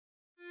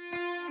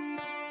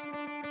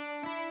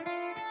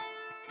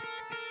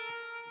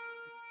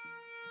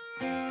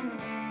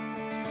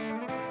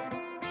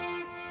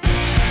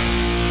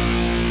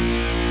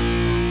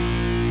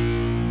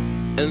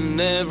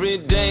And every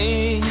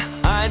day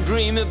I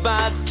dream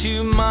about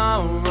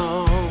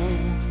tomorrow,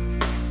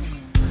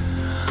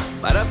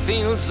 but I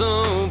feel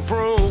so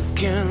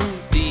broken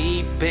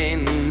deep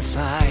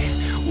inside.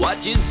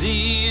 What you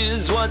see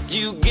is what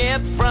you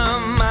get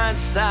from my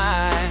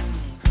side.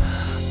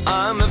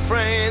 I'm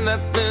afraid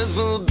that this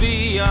will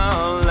be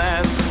our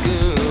last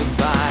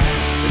goodbye.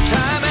 The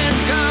time has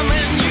come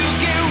and you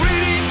can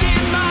read it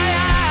in my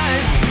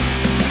eyes.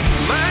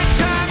 My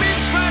time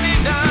is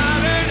running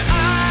out and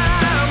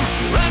I'm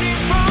running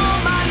for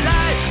my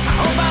life. I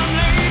hope I'm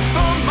late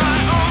for my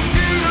own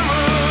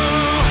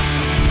funeral.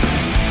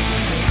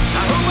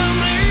 I hope I'm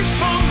late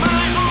for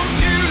my own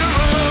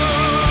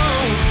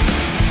funeral.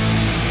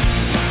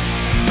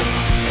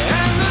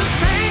 And the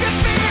pain I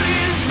feel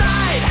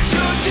inside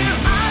should you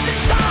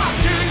stop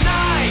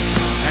tonight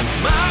at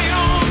my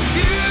own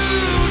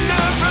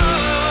funeral.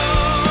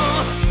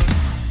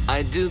 I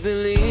do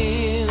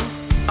believe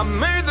I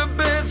made the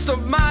best of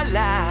my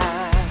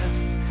life,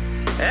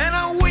 and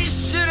I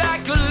wish that I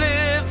could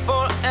live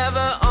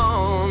forever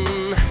on.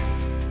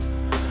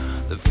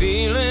 The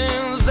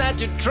feelings that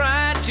you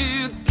try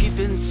to keep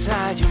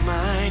inside your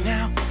mind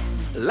now,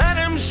 let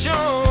them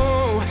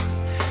show.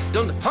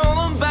 Don't hold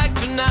them back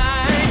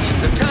tonight.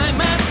 The time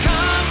has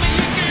come and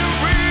you can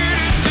read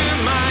it in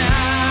my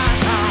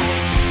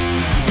eyes.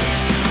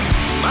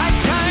 My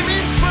time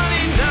is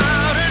running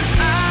out and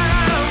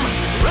I'm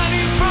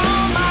running for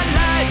my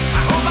life.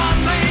 I hope I'm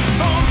late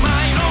for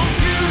my own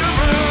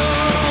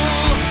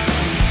funeral.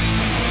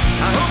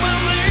 I hope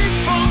I'm late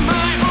for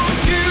my own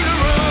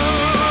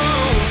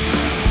funeral.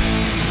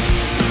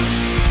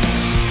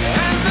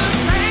 And the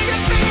pain I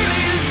feel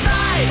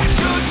inside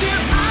should you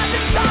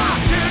stop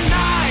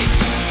tonight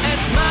at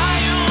my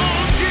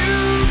own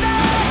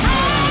funeral.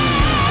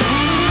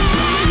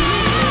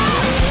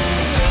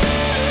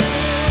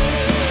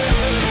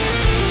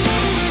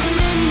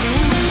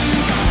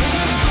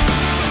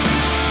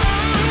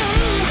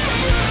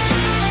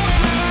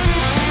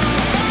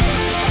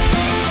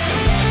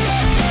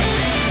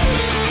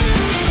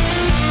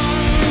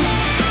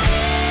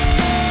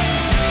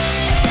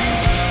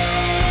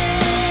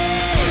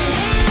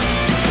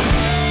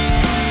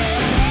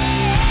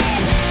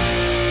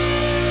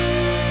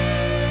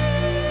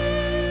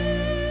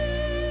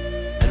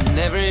 And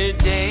every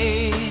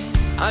day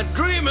I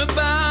dream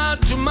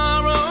about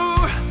tomorrow,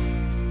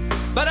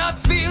 but I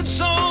feel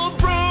so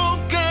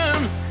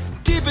broken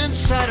deep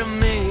inside of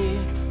me.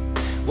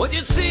 What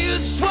you see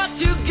is what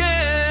you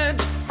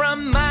get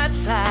from my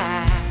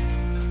side,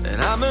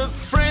 and I'm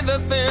afraid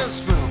that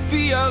this will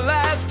be our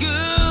last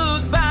goodbye.